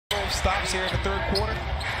stops here in the third quarter.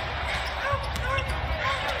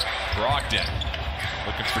 Brogdon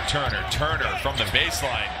looking for Turner. Turner from the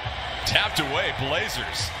baseline. Tapped away,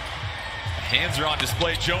 Blazers. Hands are on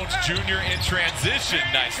display. Jones Jr. in transition.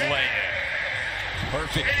 Nice lay.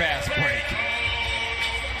 Perfect fast break.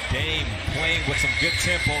 Dame playing with some good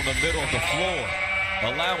tempo in the middle of the floor,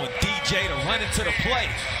 allowing DJ to run into the play.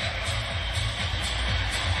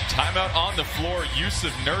 Timeout on the floor.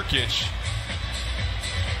 Jusuf Nurkic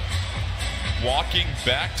walking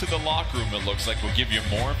back to the locker room, it looks like. We'll give you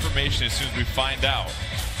more information as soon as we find out.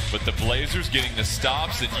 But the Blazers getting the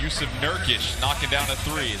stops, and Jusuf Nurkic knocking down a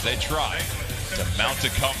three as they try to mount a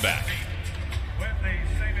comeback. When the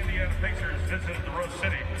St. Indiana Pacers visited the Rose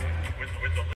City,